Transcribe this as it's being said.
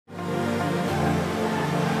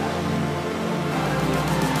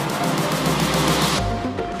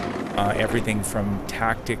everything from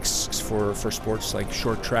tactics for sports like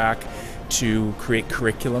short track to create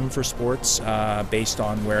curriculum for sports based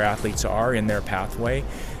on where athletes are in their pathway.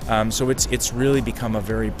 So it's really become a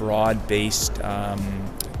very broad-based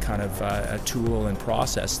kind of a tool and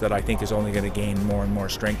process that I think is only going to gain more and more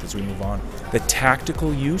strength as we move on. The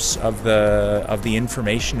tactical use of the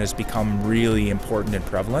information has become really important and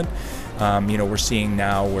prevalent. We're seeing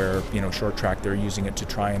now where, short track, they're using it to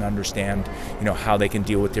try and understand, how they can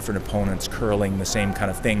deal with different opponents. Curling, the same kind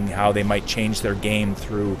of thing, how they might change their game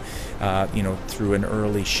through, through an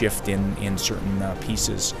early shift in certain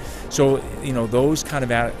pieces. So, those kind of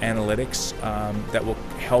analytics that will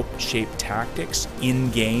help shape tactics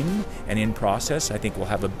in game and in process, I think will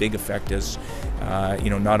have a big effect as,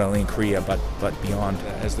 not only in Korea but beyond.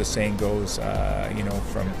 As the saying goes,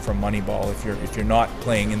 from Moneyball, if you're not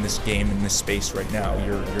playing in this game, in this space right now,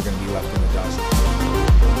 you're going to be left in the dust.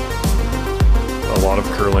 A lot of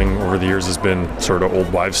curling over the years has been sort of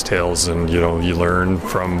old wives' tales, and you learn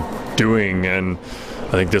from doing, and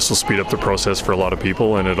I think this will speed up the process for a lot of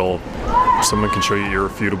people, and if someone can show you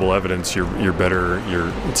irrefutable evidence,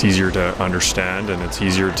 it's easier to understand, and it's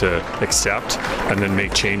easier to accept and then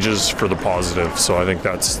make changes for the positive. So I think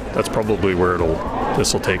that's probably where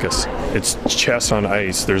this will take us. It's chess on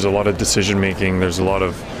ice. There's a lot of decision making, there's a lot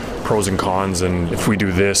of pros and cons, and if we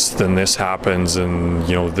do this, then this happens, and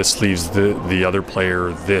this leaves the other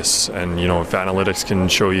player this, and if analytics can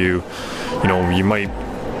show you, you might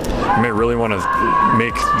really want to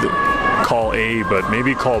make call A, but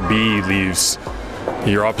maybe call B leaves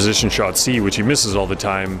your opposition shot C, which he misses all the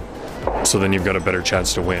time, so then you've got a better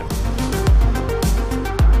chance to win.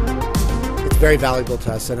 It's very valuable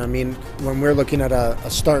to us, and I mean, when we're looking at a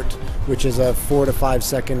start, which is a 4 to 5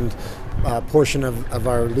 second portion of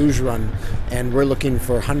our luge run, and we're looking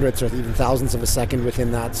for hundredths or even thousandths of a second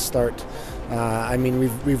within that start. I mean,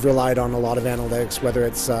 we've relied on a lot of analytics, whether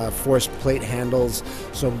it's forced plate handles,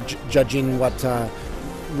 so judging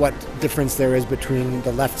what difference there is between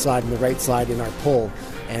the left side and the right side in our pull,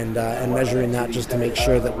 and measuring that just to make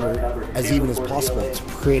sure that we're as even as possible to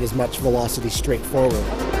create as much velocity straight forward.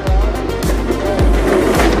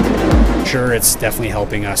 Sure, it's definitely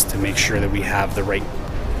helping us to make sure that we have the right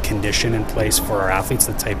condition in place for our athletes,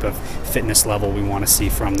 the type of fitness level we want to see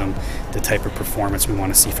from them, the type of performance we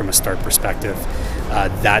want to see from a start perspective.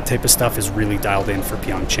 That type of stuff is really dialed in for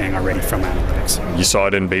Pyeongchang already from analytics. You saw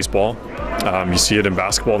it in baseball. You see it in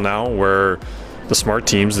basketball now, where the smart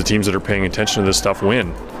teams, the teams that are paying attention to this stuff,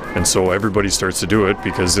 win. And so everybody starts to do it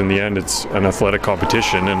because in the end it's an athletic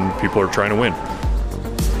competition and people are trying to win.